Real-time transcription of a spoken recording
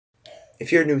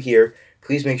If you're new here,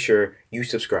 please make sure you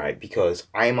subscribe because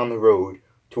I am on the road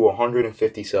to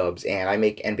 150 subs and I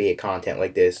make NBA content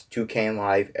like this, 2K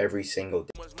live every single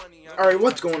day. Alright,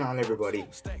 what's going on everybody?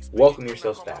 Welcome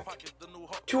yourselves back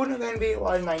to another NBA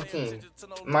Live 19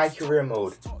 My Career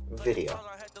Mode video.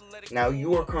 Now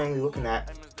you are currently looking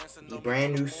at the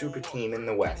brand new super team in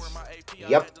the West.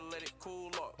 Yep.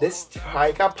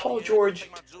 I got Paul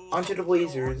George onto the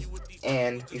Blazers,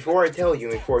 and before I show you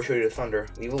the Thunder,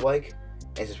 leave a like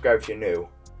and subscribe if you're new.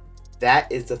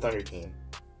 That is the Thunder team.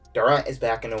 Durant is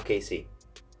back in OKC.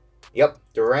 Yep,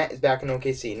 Durant is back in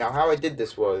OKC. Now, how I did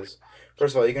this was,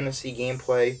 first of all, you're going to see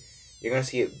gameplay. You're going to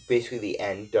see it basically the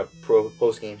end, the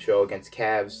post-game show against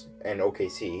Cavs and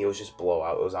OKC. It was just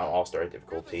blowout. It was on all-star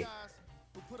difficulty.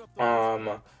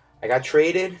 I got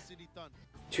traded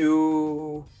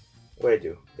to... What did I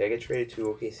do? Did I get traded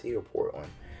to OKC or Portland?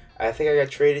 I think I got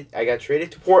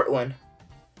traded to Portland.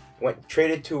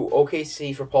 Traded to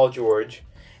OKC for Paul George.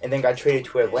 And then got traded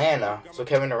to Atlanta, so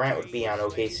Kevin Durant would be on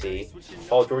OKC.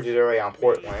 Paul George is already on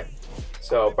Portland.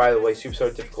 So, by the way,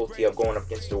 superstar difficulty of going up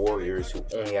against the Warriors, who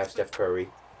only have Steph Curry.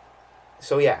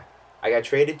 So, yeah, I got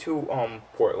traded to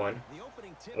Portland.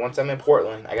 Once I'm in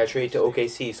Portland, I got traded to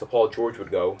OKC, so Paul George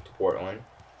would go to Portland.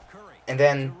 And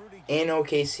then, in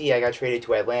OKC, I got traded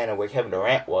to Atlanta, where Kevin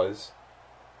Durant was.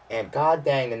 And god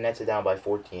dang, the Nets are down by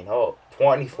 14. Oh,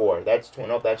 24. That's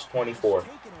 24.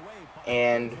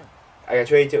 And I got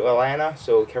traded to Atlanta,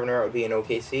 so Kevin Durant would be in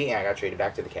OKC, and I got traded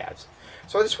back to the Cavs.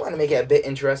 So I just wanted to make it a bit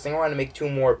interesting. I wanted to make two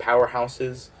more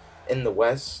powerhouses in the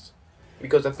West,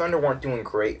 because the Thunder weren't doing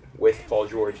great with Paul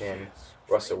George and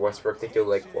Russell Westbrook. They did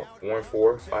like, what,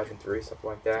 4-4, 5-3, something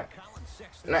like that.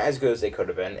 Not as good as they could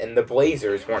have been. And the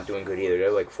Blazers weren't doing good either.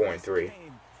 They're like 4-3.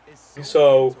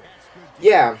 So,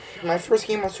 yeah, my first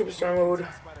game on Superstar Mode,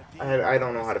 I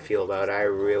don't know how to feel about it. I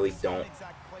really don't.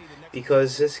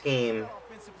 Because this game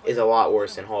is a lot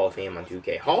worse than Hall of Fame on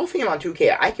 2K. Hall of Fame on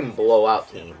 2K, I can blow out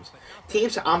teams.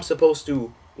 Teams I'm supposed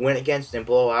to win against and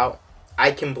blow out,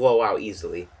 I can blow out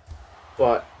easily.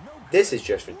 But this is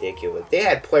just ridiculous. They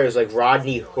had players like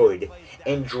Rodney Hood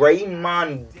and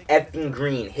Draymond effing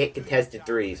Green hit contested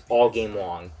threes all game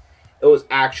long. It was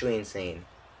actually insane.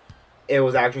 It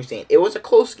was a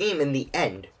close game in the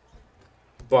end.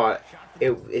 But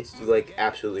it's like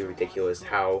absolutely ridiculous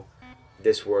how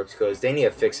this works, because they need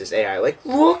to fix this AI. Like,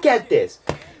 look at this.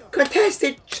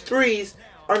 Contested threes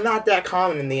are not that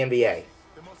common in the NBA.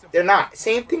 They're not.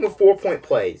 Same thing with 4-point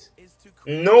plays.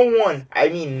 No one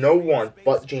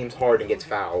but James Harden gets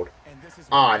fouled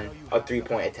on a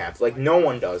 3-point attempt. Like, no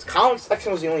one does. Colin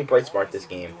Sexton was the only bright spot this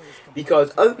game,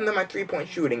 because other than my 3-point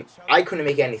shooting, I couldn't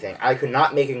make anything. I could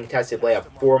not make a contested layup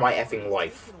for my effing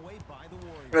life.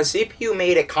 And the CPU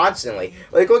made it constantly.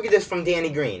 Like, look at this from Danny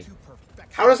Green.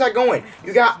 How does that going?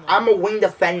 I'm a wing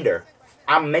defender.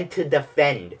 I'm meant to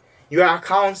defend. You got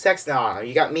Colin Sexton on him.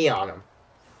 You got me on him.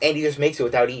 And he just makes it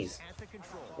without ease.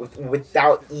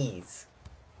 Without ease.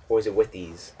 Or is it with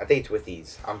ease? I think it's with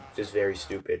ease. I'm just very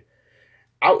stupid.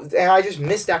 And I just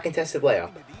missed that contested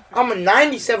layup. I'm a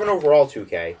 97 overall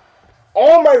 2K.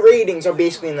 All my ratings are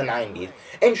basically in the 90s.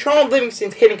 And Sean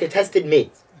Livingston's hitting contested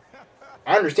mids.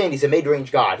 I understand he's a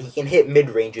mid-range god. He can hit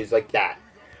mid-ranges like that.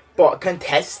 But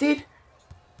contested?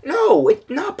 No, it's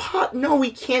not no, we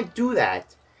can't do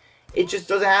that. It just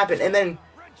doesn't happen. And then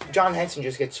John Henson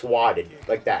just gets swatted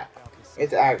like that.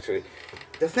 It's actually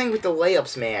the thing with the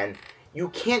layups, man. You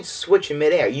can't switch in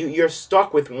midair. You're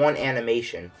stuck with one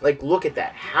animation. Like, look at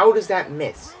that. How does that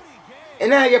miss?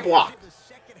 And then I get blocked.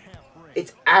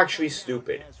 It's actually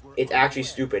stupid. It's actually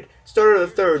stupid. Start of the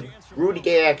third, Rudy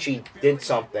Gay actually did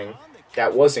something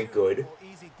that wasn't good.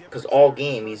 Because all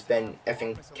game, he's been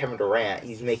effing Kevin Durant.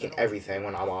 He's making everything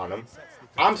when I'm on him.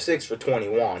 I'm 6 for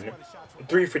 21.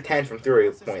 3 for 10 from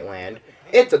 3-point land.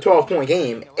 It's a 12-point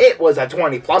game. It was a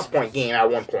 20-plus point game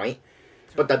at one point.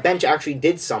 But the bench actually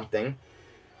did something.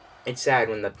 It's sad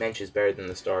when the bench is better than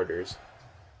the starters.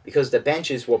 Because the bench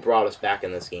is what brought us back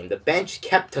in this game. The bench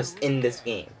kept us in this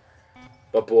game.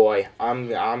 But boy, I'm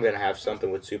going to have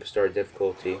something with superstar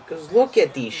difficulty. Because look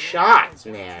at these shots,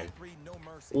 man.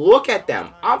 Look at them.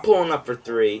 I'm pulling up for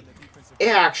 3. It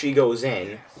actually goes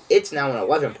in. It's now an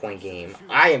 11-point game.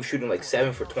 I am shooting like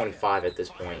 7 for 25 at this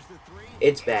point.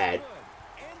 It's bad.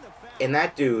 And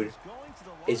that dude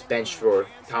is benched for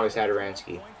Thomas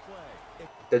Satoransky.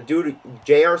 The dude,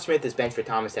 J.R. Smith, is benched for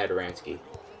Thomas Satoransky.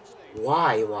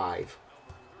 Why, Live?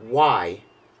 Why?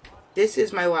 This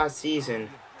is my last season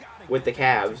with the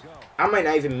Cavs. I might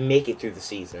not even make it through the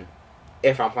season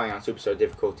if I'm playing on superstar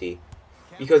difficulty.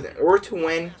 Because in order to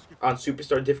win on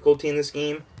superstar difficulty in this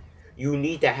game, you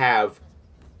need to have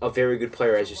a very good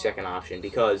player as your second option,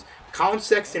 because Colin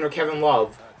Sexton or Kevin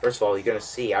Love, first of all, you're going to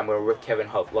see, I'm going to rip Kevin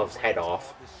Love's head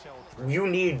off. You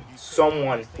need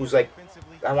someone who's like,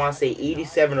 I want to say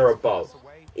 87 or above,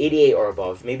 88 or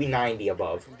above, maybe 90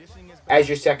 above, as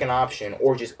your second option,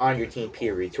 or just on your team,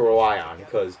 period, to rely on,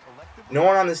 because no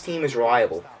one on this team is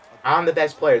reliable. I'm the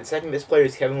best player. The second best player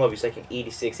is Kevin Love. He's like an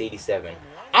 86, 87.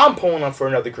 I'm pulling up for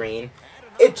another green.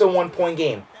 It's a 1-point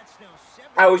game.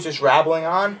 I was just rattling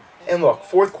on, and look,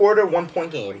 fourth quarter,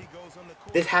 1-point game.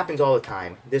 This happens all the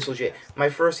time. This legit. My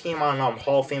first game on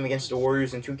Hall of Fame against the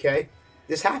Warriors in 2K,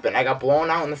 this happened. I got blown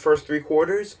out in the first 3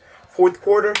 quarters. Fourth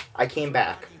quarter, I came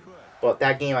back. But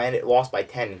that game, I lost by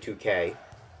 10 in 2K.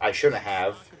 I shouldn't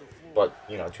have, but,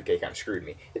 you know, 2K kind of screwed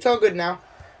me. It's all good now.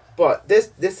 But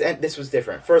this was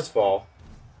different. First of all,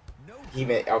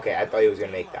 okay, I thought he was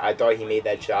going to make that. I thought he made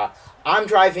that shot. I'm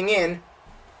driving in,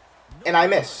 and I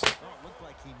missed.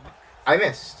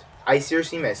 I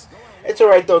seriously missed. It's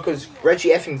alright, though, because Reggie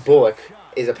effing Bullock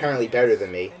is apparently better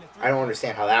than me. I don't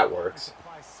understand how that works.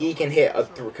 He can hit a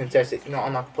contested... You know,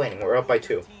 I'm not complaining. We're up by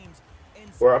 2.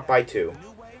 We're up by 2.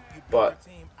 But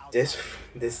this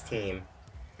team...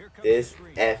 This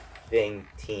effing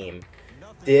team...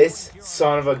 This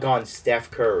son of a gun,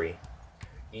 Steph Curry.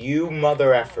 You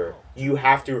mother effer. You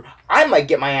have to... I might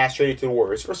get my ass traded to the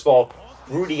Warriors. First of all,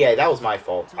 Rudy Gay, that was my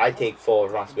fault. I take full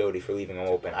responsibility for leaving him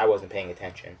open. I wasn't paying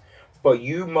attention. But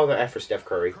you mother effer, Steph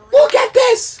Curry. Look at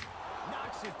this!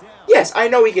 Yes, I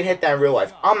know he can hit that in real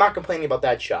life. I'm not complaining about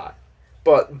that shot.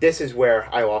 But this is where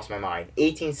I lost my mind.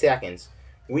 18 seconds.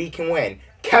 We can win.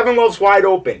 Kevin Love's wide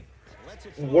open.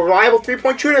 Reliable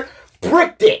three-point shooter.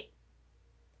 Bricked it!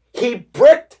 He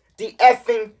bricked the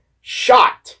effing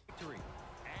shot.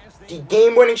 The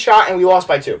game-winning shot, and we lost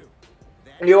by 2.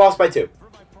 We lost by 2.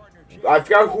 I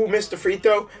forgot who missed the free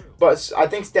throw, but I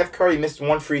think Steph Curry missed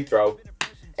 1 free throw,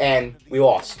 and we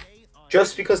lost.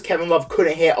 Just because Kevin Love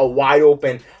couldn't hit a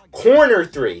wide-open corner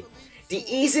 3. The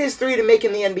easiest 3 to make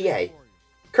in the NBA.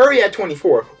 Curry had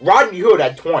 24. Rodney Hood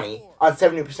had 20 on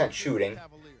 70% shooting.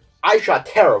 I shot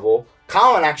terrible.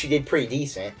 Colin actually did pretty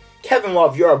decent. Kevin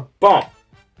Love, you're a bum.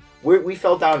 We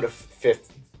fell down to 5th.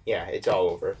 Yeah, it's all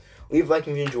over. Leave a like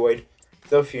if you enjoyed.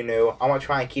 So if you're new, I want to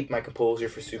try and keep my composure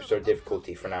for Superstar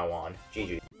difficulty from now on.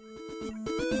 GG.